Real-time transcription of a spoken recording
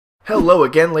Hello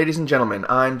again, ladies and gentlemen.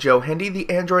 I'm Joe Hendy, the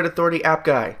Android Authority app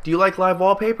guy. Do you like live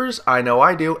wallpapers? I know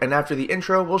I do, and after the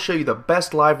intro, we'll show you the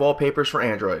best live wallpapers for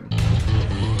Android.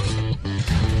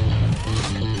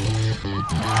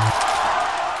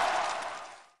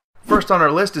 First on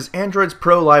our list is Android's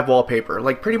Pro Live Wallpaper.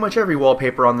 Like pretty much every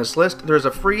wallpaper on this list, there's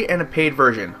a free and a paid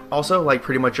version. Also, like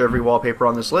pretty much every wallpaper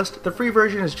on this list, the free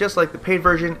version is just like the paid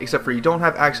version, except for you don't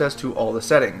have access to all the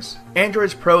settings.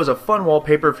 Android's Pro is a fun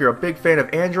wallpaper if you're a big fan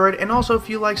of Android, and also if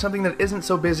you like something that isn't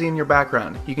so busy in your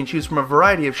background. You can choose from a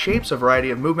variety of shapes, a variety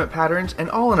of movement patterns,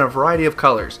 and all in a variety of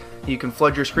colors. You can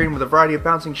flood your screen with a variety of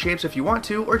bouncing shapes if you want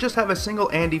to, or just have a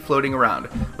single Andy floating around.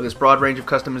 With its broad range of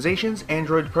customizations,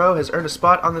 Android Pro has earned a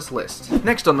spot on this list.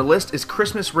 Next on the list is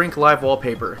Christmas Rink Live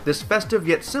Wallpaper. This festive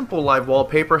yet simple live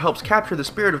wallpaper helps capture the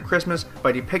spirit of Christmas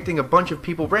by depicting a bunch of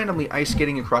people randomly ice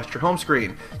skating across your home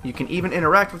screen. You can even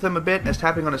interact with them a bit, as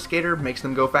tapping on a skater makes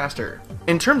them go faster.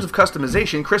 In terms of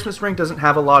customization, Christmas Rink doesn't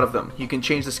have a lot of them. You can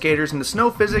change the skaters into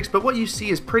snow physics, but what you see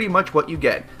is pretty much what you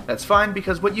get. That's fine,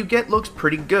 because what you get looks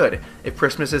pretty good. If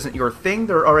Christmas isn't your thing,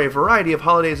 there are a variety of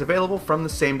holidays available from the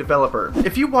same developer.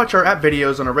 If you watch our app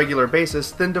videos on a regular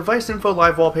basis, then Device Info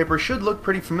Live Wallpaper should look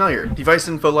pretty familiar. Device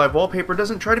Info Live Wallpaper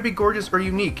doesn't try to be gorgeous or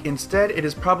unique. Instead, it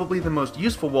is probably the most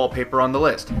useful wallpaper on the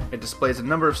list. It displays a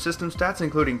number of system stats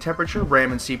including temperature,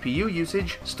 RAM and CPU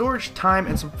usage, storage, time,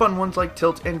 and some fun ones like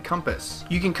tilt and compass.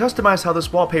 You can customize how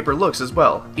this wallpaper looks as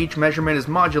well. Each measurement is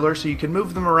modular, so you can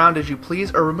move them around as you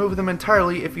please or remove them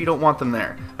entirely if you don't want them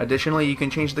there. Additionally, you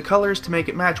can change the colors to make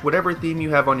it match whatever theme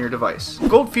you have on your device.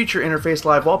 Gold Feature Interface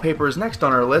Live Wallpaper is next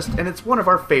on our list, and it's one of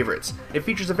our favorites. It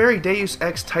features a very Deus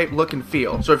Ex type look and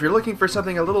feel, so if you're looking for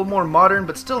something a little more modern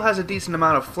but still has a decent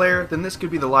amount of flair, then this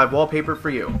could be the live wallpaper for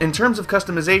you. In terms of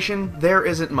customization, there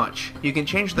isn't much. You can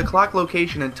change the clock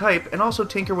location and type, and also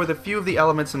tinker with a few of the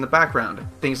elements in the background.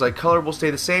 Things like color will stay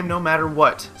the same no matter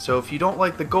what, so if you don't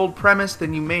like the gold premise,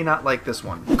 then you may not like this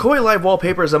one. Koi Live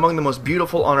Wallpaper is among the most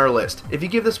beautiful on our list. If you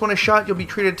give this one a shot, you'll be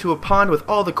treated to a pond with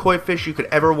all the koi fish you could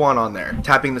ever want on there.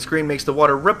 Tapping the screen makes the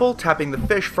water ripple, tapping the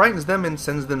fish frightens them and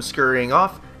sends them scurrying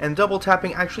off, and double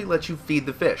tapping actually lets you feed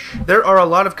the fish. There are a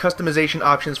lot of customization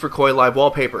options for Koi Live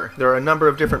Wallpaper. There are a number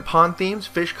of different pond themes,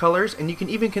 fish colors, and you can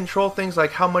even control things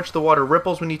like how much the water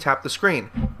ripples when you tap the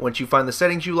screen. Once you find the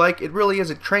settings you like, it really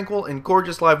is a tranquil and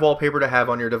gorgeous live wallpaper to have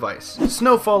on your device.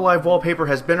 Snowfall Live Wallpaper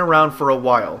has been around for a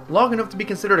while, long enough to be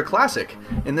considered a classic.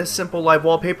 In this simple live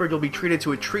wallpaper, you'll be treated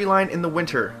to a tree line in the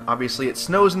winter. Obviously it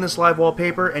snows in this live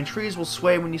wallpaper, and trees will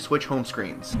sway when you switch home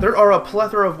screens. There are a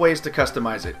plethora of ways to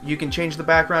customize it. You can change the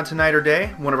background to night or day.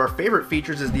 One of our favorite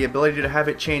features is the ability to have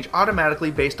it change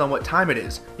automatically based on what time it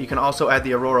is. You can also add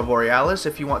the Aurora Borealis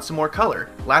if you want some more color.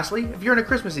 Lastly, if you're in a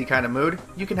Christmassy kind of mood,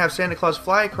 you can have Santa Claus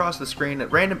fly across the screen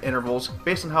at random intervals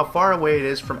based on how far away it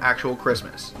is from actual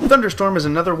Christmas. Thunderstorm is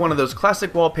another one of those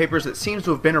classic wallpapers that seems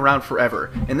to have been around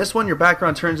forever. In this one, your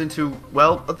background turns into,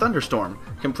 well, a thunderstorm.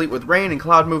 Complete with rain and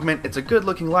cloud movement, it's a good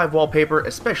looking live wallpaper,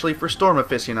 especially for storm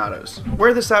aficionados.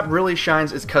 Where this app really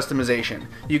shines is customization.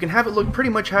 You can have it look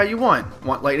pretty much how you want.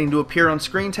 Want lightning to appear on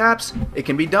screen taps? It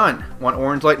can be done. Want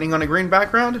orange lightning on a green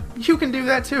background? You can do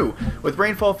that too. With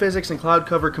rainfall physics and cloud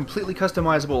cover completely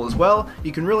customizable as well,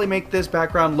 you can really make this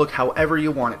background look however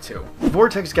you want it to.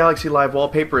 Vortex Galaxy Live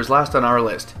Wallpaper is last on our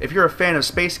list. If you're a fan of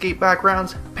Spacescape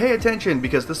backgrounds, pay attention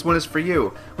because this one is for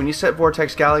you. When you set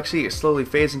Vortex Galaxy, it slowly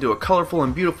fades into a colorful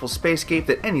and beautiful spacescape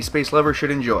that any space lover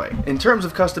should enjoy. In terms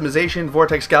of customization,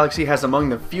 Vortex Galaxy has among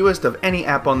the fewest of any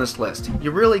app on this list.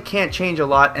 You really can't change a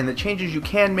lot, and the changes you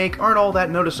can make aren't all that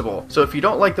noticeable. So if you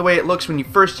don't like the way it looks when you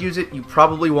first use it, you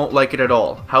probably won't like it at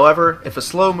all. However, if a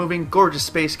slow-moving, gorgeous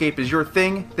spacescape is your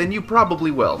thing, then you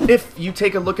probably will. If you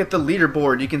take a look at the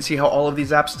leaderboard, you can see how all of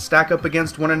these apps stack up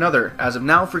against one another. As of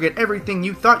now, forget everything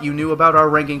you thought you knew about our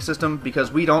ranking system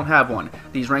because we don't have one.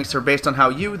 These ranks are based on how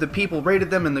you, the people, rated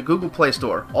them in the Google Play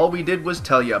Store. All we did was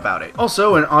tell you about it.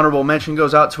 Also, an honorable mention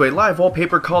goes out to a live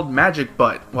wallpaper called Magic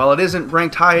Butt. While it isn't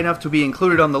ranked high enough to be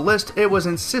included on the list, it was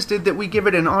insisted that we give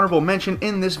it an honorable mention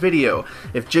in this video.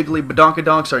 If jiggly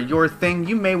badonkadonks are your thing,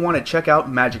 you may want to check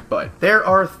out Magic Butt. There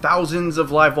are thousands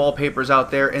of live wallpapers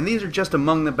out there, and these are just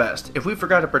among the best. If we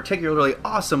forgot a particularly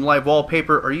awesome live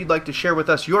wallpaper or you'd like to share with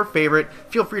us your favorite,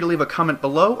 feel free to leave a comment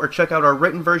below or check out our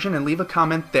written version and leave a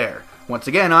comment there. Once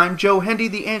again, I'm Joe Hendy,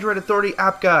 the Android Authority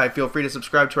app guy. Feel free to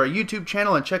subscribe to our YouTube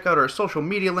channel and check out our social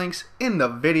media links in the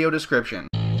video description.